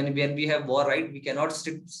war, when we have war, right, we cannot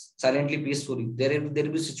sit silently, peacefully. There will be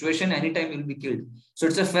a situation, anytime you will be killed. So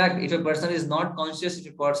it's a fact. If a person is not conscious,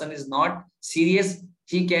 if a person is not serious,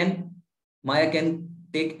 Maya can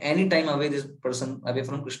take any time away this person away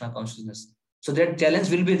from Krishna consciousness. So that challenge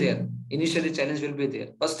will be there. Initially, challenge will be there.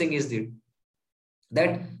 First thing is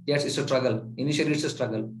that yes, it's a struggle. Initially, it's a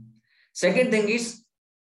struggle. Second thing is,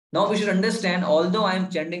 now we should understand, although I am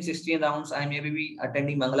chanting 16 rounds, I may be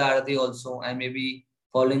attending Mangala Arati also, I may be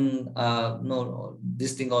following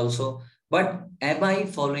this thing also, but am I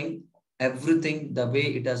following everything the way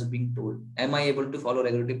it has been told? Am I able to follow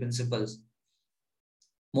regulatory principles?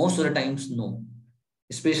 Most of the times, no.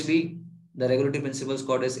 Especially the regulatory principles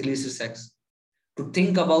called as illicit sex. To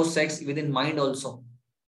think about sex within mind also,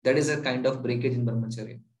 that is a kind of breakage in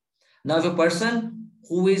brahmacharya. Now, if a person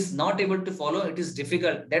who is not able to follow, it is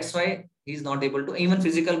difficult. That's why he is not able to, even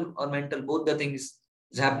physical or mental, both the things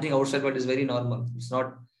is happening outside, but is very normal. It's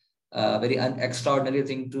not a very extraordinary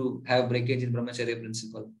thing to have breakage in brahmacharya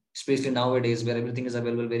principle, especially nowadays where everything is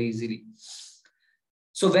available very easily.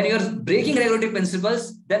 So when you're breaking regulatory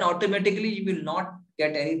principles, then automatically you will not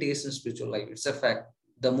get any taste in spiritual life. It's a fact.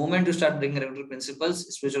 The moment you start breaking regulatory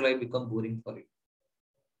principles, spiritual life becomes boring for you.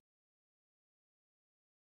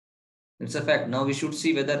 It's a fact. Now we should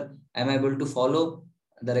see whether am I able to follow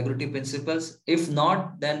the regulatory principles. If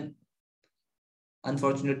not, then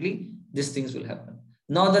unfortunately, these things will happen.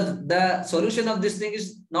 Now the solution of this thing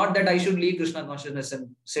is not that I should leave Krishna consciousness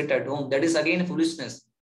and sit at home. That is again foolishness.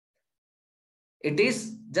 It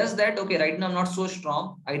is just that, okay, right now I'm not so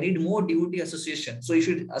strong. I need more devotee association. So you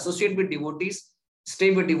should associate with devotees,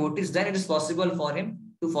 stay with devotees. Then it is possible for him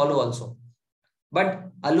to follow also. But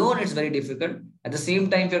alone, it's very difficult. At the same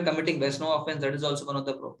time, if you're committing Vaishnava offense, that is also one of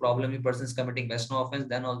the problem. If person is committing Vaishnava offense,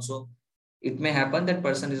 then also it may happen that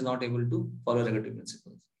person is not able to follow regulatory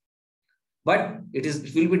principles. But it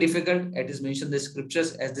will be difficult. It is mentioned in the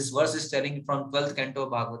scriptures, as this verse is telling from 12th canto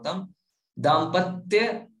of Bhagavatam,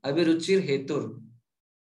 Dampatya Abhiruchir Hetur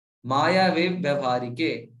Maya Ve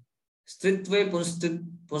Vyavharike Stritve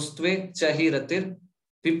Punstve Chahiratir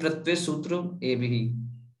Vipratve Sutrum Ebihi.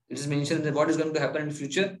 It is mentioned that what is going to happen in the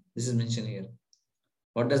future. This is mentioned here.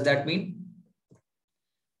 What does that mean?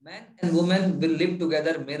 Man and woman will live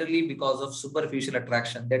together merely because of superficial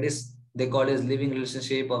attraction. That is, they call it as living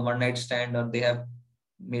relationship or one night stand, or they have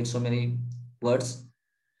made so many words.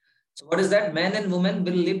 So what is that? Man and woman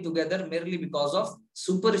will live together merely because of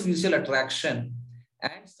superficial attraction,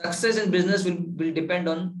 and success in business will depend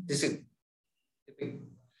on this.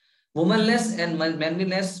 Womanliness and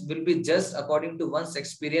manliness will be judged according to one's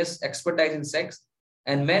experience, expertise in sex,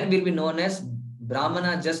 and man will be known as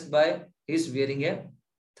Brahmana just by his wearing a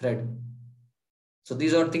thread. So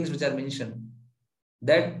these are things which are mentioned.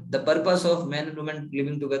 That the purpose of man and woman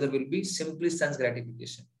living together will be simply sense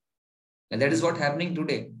gratification. And that is what happening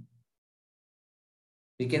today.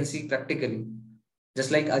 We can see practically.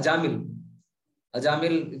 Just like Ajamil.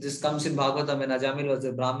 Ajamil, this comes in Bhagavatam, when Ajamil was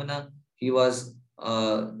a Brahmana, he was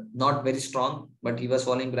not very strong, but he was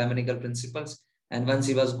following Brahminical principles. And once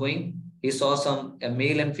he was going, he saw a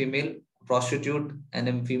male and female prostitute and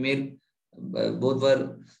a female, both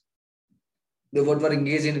were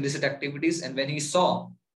engaged in illicit activities. And when he saw,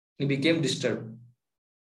 he became disturbed.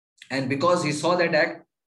 And because he saw that act,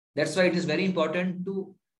 that's why it is very important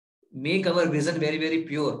to make our vision very, very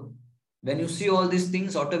pure. When you see all these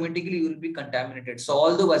things, automatically you will be contaminated. So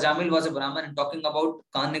although Ajamil was a Brahman, and talking about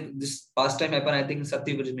Kanik, this past time happened, I think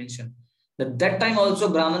Satya will mention that time also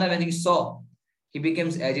Brahmana, when he saw, he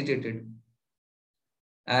becomes agitated.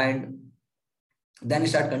 And then he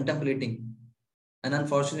started contemplating. And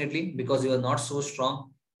unfortunately, because he was not so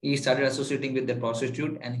strong, he started associating with the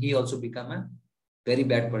prostitute, and he also became a very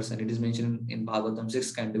bad person. It is mentioned in Bhagavatam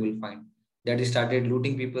 6 canto, you will find that he started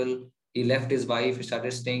looting people. He left his wife, he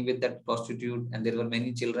started staying with that prostitute, and there were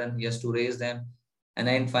many children. He has to raise them. And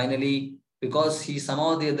then finally, because he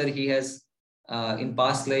somehow or the other, he has, in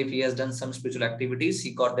past life, he has done some spiritual activities,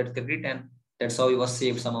 he got that credit, and that's how he was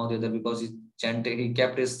saved somehow or the other, because he chanted, he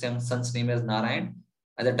kept his son's name as Narayan.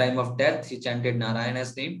 At the time of death, he chanted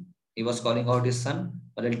Narayana's name. He was calling out his son,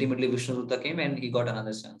 but ultimately Vishnu Dutta came and he got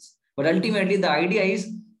another chance. But ultimately, the idea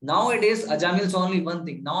is, nowadays, Ajamil is only one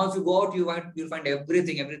thing. Now, if you go out, you'll find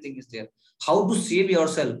everything is there. How to save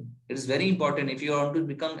yourself? It is very important. If you want to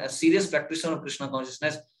become a serious practitioner of Krishna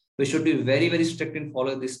consciousness, we should be very, very strict in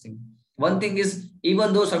following this thing. One thing is,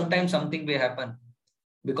 even though sometimes something may happen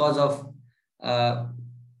because of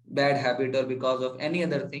bad habit or because of any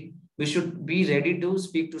other thing, we should be ready to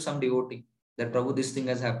speak to some devotee that Prabhu, this thing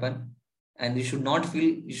has happened. And you should not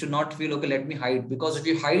feel, okay, let me hide. Because if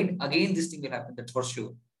you hide, again, this thing will happen. That's for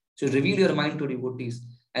sure. So reveal your mind to devotees.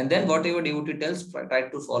 And then whatever devotee tells, try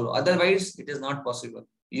to follow. Otherwise, it is not possible.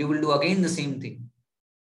 You will do again the same thing.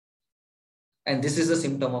 And this is the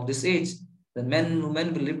symptom of this age. The men and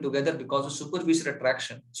women will live together because of superficial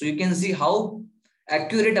attraction. So you can see how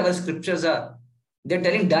accurate our scriptures are. They're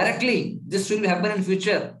telling directly, this will happen in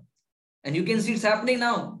future. And you can see it's happening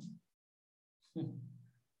now.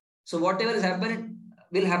 So whatever is happening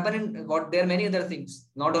will happen in what, there are many other things.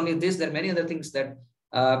 Not only this, there are many other things that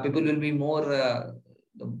people will be more,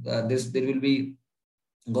 there will be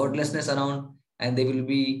godlessness around, and they will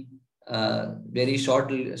be very short,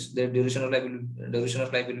 their duration of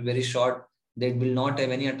life will be very short. They will not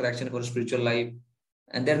have any attraction for spiritual life.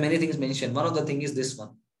 And there are many things mentioned. One of the things is this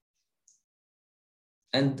one.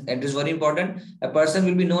 And it is very important. A person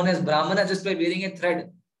will be known as Brahmana just by wearing a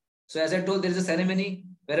thread. So as I told, there is a ceremony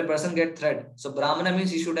where a person gets thread. So Brahmana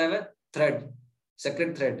means he should have a thread,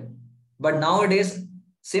 sacred thread. But nowadays,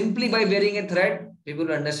 simply by wearing a thread, people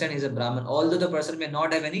will understand he's a Brahman. Although the person may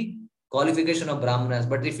not have any qualification of Brahmanas,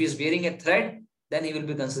 but if he is wearing a thread, then he will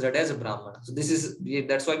be considered as a Brahmana. So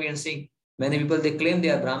that's why we are seeing many people, they claim they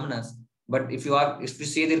are Brahmanas. But if you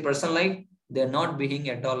see their personal life, they are not being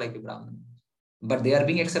at all like a Brahmana. But they are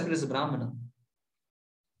being accepted as a Brahmana.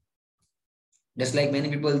 Just like many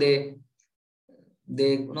people, they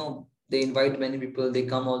invite many people, they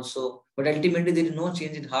come also, but ultimately there is no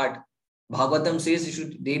change in heart. Bhagavatam says you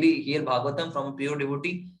should daily hear Bhagavatam from a pure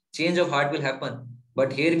devotee, change of heart will happen.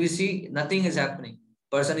 But here we see nothing is happening.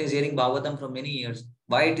 Person is hearing Bhagavatam from many years.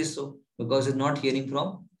 Why it is so? Because he's not hearing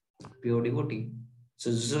from pure devotee. So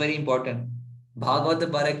this is very important. Bhagavata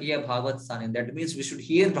Parakiya Bhagavat Sanin. That means we should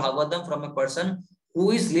hear Bhagavatam from a person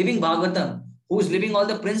who is living Bhagavatam, who is living all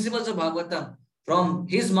the principles of Bhagavatam. From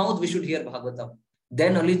his mouth we should hear Bhagavatam.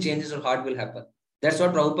 Then only changes of heart will happen. That's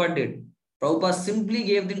what Prabhupada did. Prabhupada simply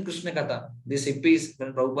gave them Krishna Katha. These hippies,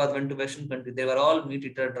 when Prabhupada went to Western country, they were all meat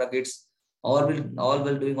eater, drug addicts, all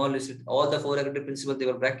while doing all this, all the four agreed principles they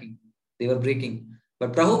were breaking.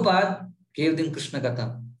 But Prabhupada gave them Krishna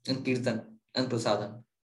Katha and Kirtan and Prasadam,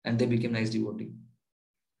 and they became nice devotee.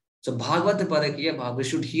 So Bhagavata Parakiya, we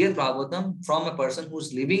should hear Bhagavatam from a person who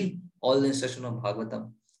is living all the instruction of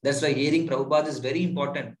Bhagavatam. That's why hearing Prabhupada is very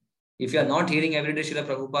important. If you are not hearing everyday Srila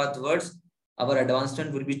Prabhupada's words, our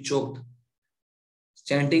advancement will be choked.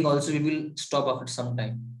 Chanting also we will stop after some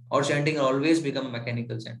time. Or chanting will always become a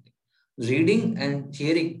mechanical chanting. Reading and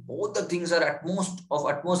hearing, both the things are of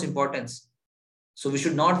utmost importance. So we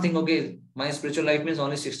should not think, okay, my spiritual life means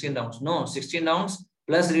only 16 rounds. No, 16 rounds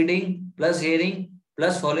plus reading, plus hearing,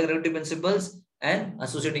 plus following relative principles and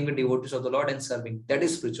associating with devotees of the Lord and serving. That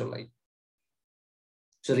is spiritual life.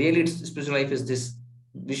 So really, spiritual life is this.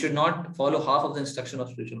 We should not follow half of the instruction of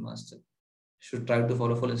spiritual master. Should try to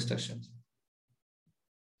follow full instructions.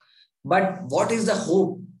 But what is the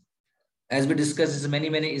hope? As we discussed,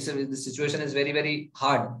 the situation is very, very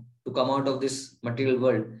hard to come out of this material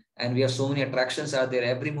world. And we have so many attractions are there.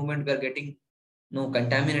 Every moment we are getting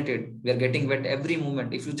contaminated. We are getting wet every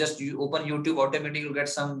moment. If you open YouTube, automatically you'll get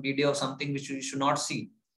some video of something which you should not see.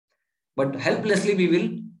 But helplessly we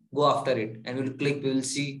will go after it, and we'll click, we will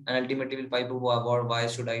see, and ultimately we'll pipe about why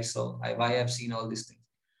should I so why I have seen all these things.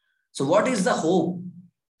 So what is the hope?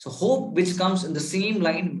 So hope which comes in the same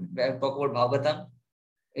line where I talk about Bhagavatam,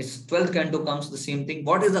 its 12th canto comes the same thing.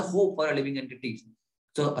 What is the hope for a living entity?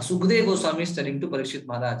 So Sukadeva Goswami is telling to Parikshit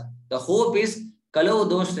Maharaj, the hope is Kalo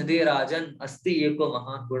dosh nidhi rajan asti eko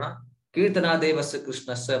mahan guna kirtana devasya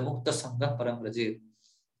krishnasya mukta sangha param rajit.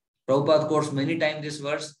 Prabhupada quotes many times this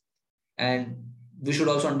verse, and we should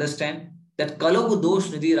also understand that Kalo dosh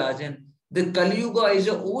nidhi rajan, the Kali Yuga is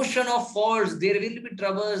an ocean of faults. There will be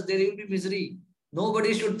troubles, there will be misery.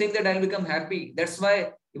 Nobody should think that I'll become happy. That's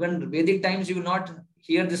why even Vedic times you will not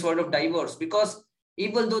hear this word of divorce, because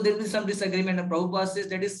even though there will be some disagreement, and Prabhupada says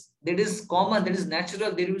that is common, that is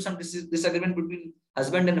natural, there will be some disagreement between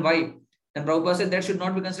husband and wife. And Prabhupada said that should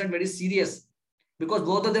not be considered very serious, because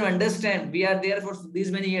both of them understand we are there for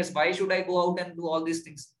these many years. Why should I go out and do all these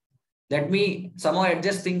things? Let me somehow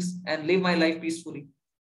adjust things and live my life peacefully.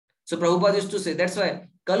 So Prabhupada used to say, that's why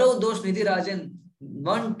Kalo dosh nidhi rajan,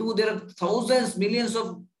 1, 2, there are thousands, millions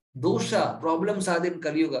of dosha, problems are there in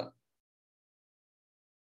Kali Yuga.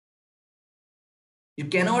 You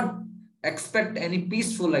cannot expect any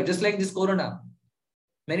peaceful life, just like this corona.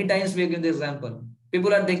 Many times we have given the example.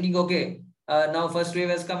 People are thinking, okay, now first wave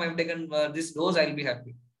has come, I've taken this dose, I'll be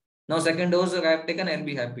happy. Now second dose I've taken, I'll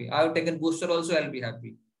be happy. I've taken booster also, I'll be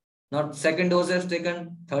happy. Now second dose I've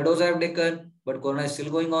taken, third dose I've taken, but corona is still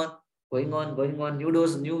going on. New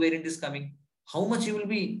dose, new variant is coming. How much you will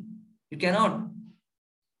be? You cannot.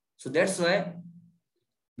 So that's why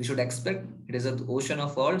we should expect it is an ocean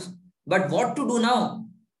of faults. But what to do now?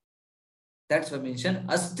 That's why I mentioned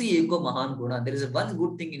Asti Eko Mahan Guna. There is one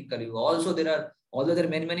good thing in Kali Yuga. Also, although there are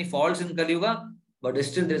many faults in Kali Yuga, but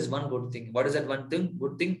still there is one good thing. What is that one thing?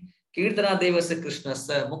 Good thing. Kirtana Devasya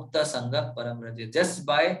Krishnasya Mukta Sangha Paramraja. Just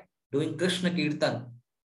by doing Krishna Kirtan,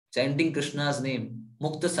 chanting Krishna's name,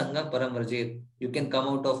 Mukta Sangha Paramraja, you can come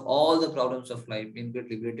out of all the problems of life and get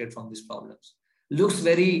liberated from these problems. Looks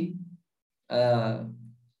very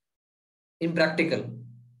impractical.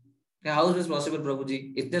 How is this possible, Prabhu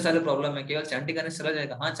ji? इतने सारे problem है, केवल chanting करने से चला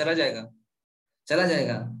जाएगा? हाँ, चला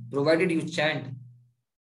जाएगा, provided you chant.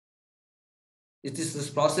 This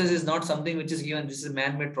process is not something which is given. This is a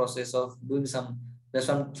man-made process of doing some.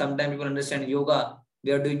 Sometimes people understand yoga.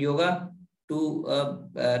 We are doing yoga to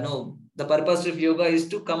no. The purpose of yoga is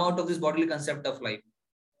to come out of this bodily concept of life,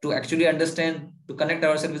 to actually understand, to connect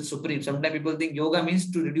ourselves with Supreme. Sometimes people think yoga means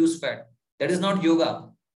to reduce fat. That is not yoga.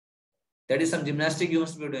 That is some gymnastic you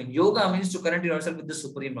must be doing. Yoga means to connect yourself with the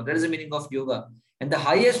Supreme. That is the meaning of yoga. And the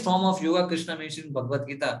highest form of yoga, Krishna mentioned in Bhagavad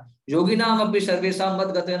Gita. Yoginam api sarvesam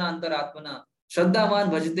mad gatena antaratmana shraddhaman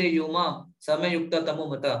bhajite yomam samay yukta tamo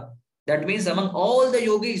mata. That means among all the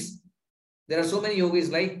yogis, there are so many yogis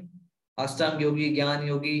like Ashtanga yogi, Gyan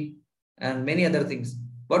yogi, and many other things.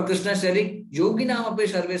 What Krishna is telling, Yoginam api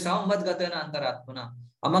sarvesam mad gatena antaratmana.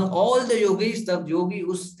 Among all the yogis, the yogi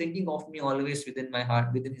who's thinking of me always within my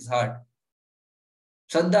heart, within his heart.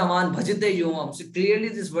 Shraddhaman bhajite yomam. So clearly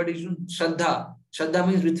this word is Shraddha. Shraddha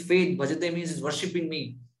means with faith. Bhajite means is worshipping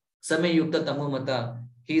me. Samay yukta tamo mata.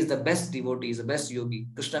 He is the best devotee, he is the best yogi.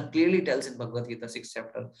 Krishna clearly tells in Bhagavad Gita 6th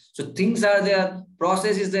chapter. So things are there,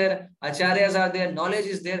 process is there, acharyas are there, knowledge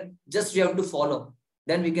is there. Just we have to follow.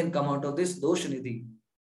 Then we can come out of this dosha nidhi.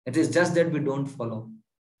 It is just that we don't follow.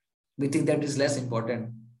 We think that is less important.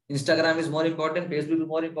 Instagram is more important, Facebook is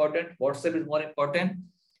more important, WhatsApp is more important,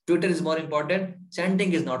 Twitter is more important,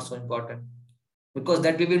 chanting is not so important. Because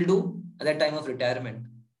that we will do at the time of retirement.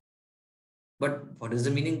 But what is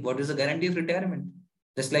the meaning? What is the guarantee of retirement?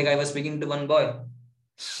 Just like I was speaking to one boy.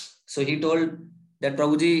 So he told that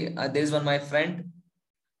Prabhuji, there is one my friend.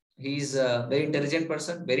 He's a very intelligent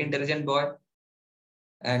person, very intelligent boy.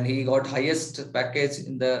 And he got highest package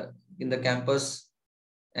in the campus.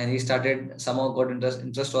 And he started, somehow got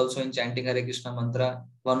interest also in chanting Hare Krishna mantra.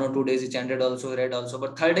 1 or 2 days he chanted also, read also.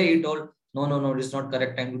 But third day he told, no, it's not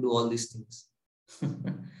correct time to do all these things.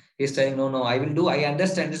 He's saying, no, I will do. I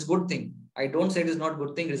understand this good thing. I don't say it is not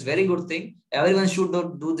good thing. It is very good thing. Everyone should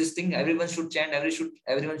do this thing. Everyone should chant.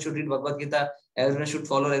 Everyone should read Bhagavad Gita. Everyone should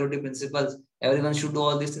follow regulative principles. Everyone should do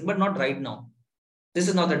all these things, but not right now. This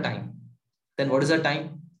is not the time. Then what is the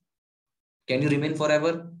time? Can you remain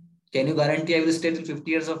forever? Can you guarantee I will stay till 50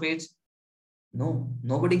 years of age? No,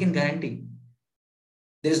 nobody can guarantee.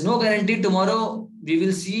 There is no guarantee tomorrow we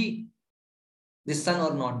will see the sun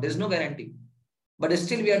or not. There is no guarantee. But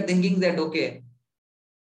still we are thinking that, okay,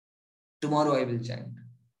 tomorrow I will chant.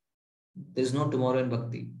 There is no tomorrow in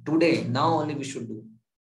Bhakti. Today, now only we should do.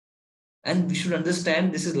 And we should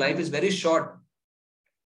understand life is very short.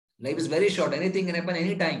 Life is very short. Anything can happen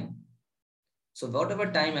anytime. So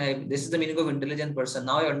whatever time I have, this is the meaning of intelligent person.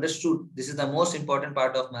 Now I understood this is the most important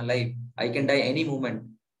part of my life. I can die any moment.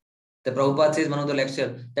 The Prabhupada says one of the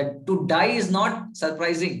lecture that to die is not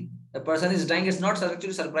surprising. The person is dying is not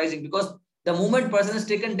actually surprising, because the moment person is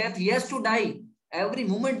taken death, he has to die. Every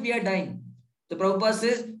moment we are dying. The Prabhupada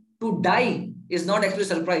says to die is not actually a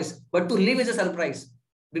surprise, but to live is a surprise,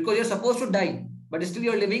 because you're supposed to die, but still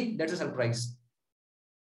you're living. That's a surprise.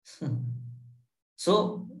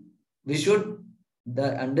 So we should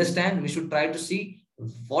understand, we should try to see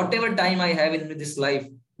whatever time I have in this life,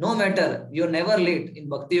 no matter, you're never late. In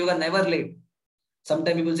Bhakti Yoga, never late.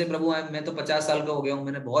 Sometimes people say, Prabhu, मैं तो 50 साल का हो गया हूँ,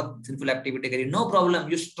 मैंने बहुत sinful activity करी. No problem,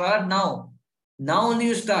 you start now. Now only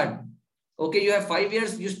you start. Okay, you have 5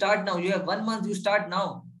 years, you start now. You have 1 month, you start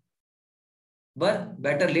now. But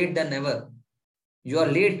better late than never. You are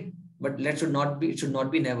late, but let should not be, it should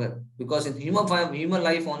not be never. Because in human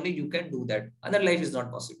life only you can do that. Other life is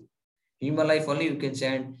not possible. Human life only you can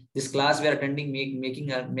chant. This class we are attending,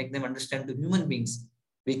 make them understand to human beings.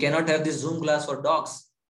 We cannot have this Zoom class for dogs.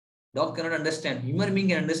 Dog cannot understand. Human being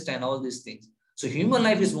can understand all these things. So human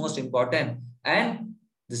life is most important, and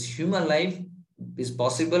this human life is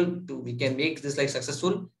possible to, we can make this life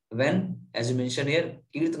successful when, as you mentioned here,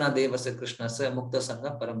 Kirtana Devasya Krishna Sa Mukta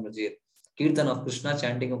Sangha Param Rajir. Kirtan of Krishna,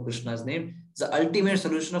 chanting of Krishna's name, is the ultimate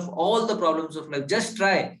solution of all the problems of life. Just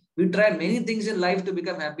try. We try many things in life to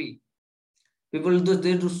become happy. People do,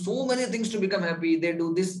 they do so many things to become happy. They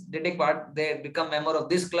do this, they take part, they become member of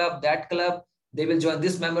this club, that club, they will join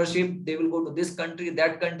this membership, they will go to this country,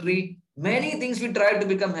 that country. Many things we try to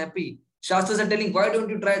become happy. Shastras are telling, why don't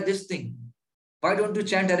you try this thing? Why don't you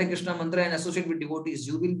chant Hare Krishna mantra and associate with devotees?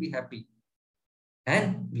 You will be happy.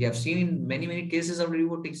 And we have seen in many, many cases of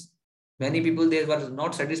devotees. Many people, they were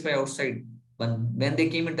not satisfied outside. But when they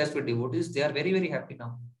came in touch with devotees, they are very, very happy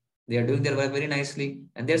now. They are doing their work very nicely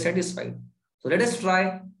and they are satisfied. So let us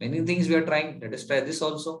try many things we are trying. Let us try this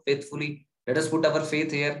also faithfully. Let us put our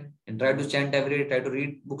faith here and try to chant every day, try to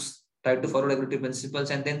read books, try to follow regulatory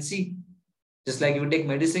principles, and then see. Just like you take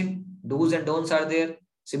medicine, do's and don'ts are there.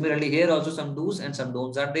 Similarly, here also some do's and some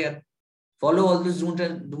don'ts are there. Follow all these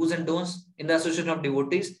do's and don'ts in the association of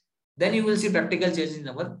devotees. Then you will see practical changes in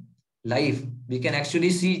our life. We can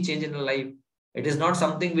actually see change in our life. It is not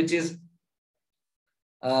something which is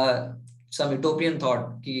some utopian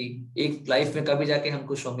thought कि एक life में कभी जाके हम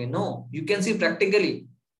खुश होंगे. No, you can see practically.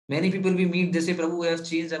 Many people we meet, they say, Prabhu, we have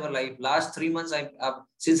changed our life. Last 3 months,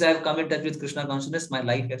 since I have come in touch with Krishna consciousness, my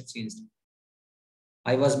life has changed.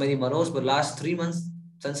 I was very morose, but last 3 months,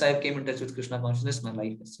 since I came in touch with Krishna consciousness, my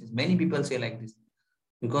life has changed. Many people say like this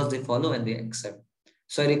because they follow and they accept.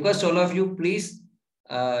 So I request all of you, please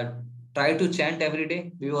try to chant every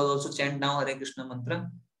day. We will also chant now Hare Krishna mantra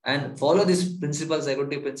and follow these principles,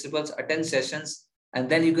 equity principles, attend sessions, and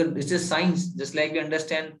then you can, it's just science, just like we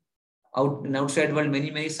understand out in outside world,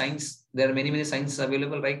 many science, there are many sciences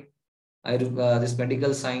available, right? This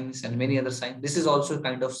medical science and many other science. This is also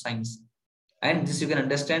kind of science. And this you can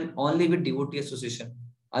understand only with devotee association.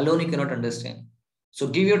 Alone you cannot understand. So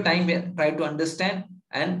give your time, try to understand,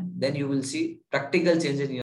 and then you will see practical changes in your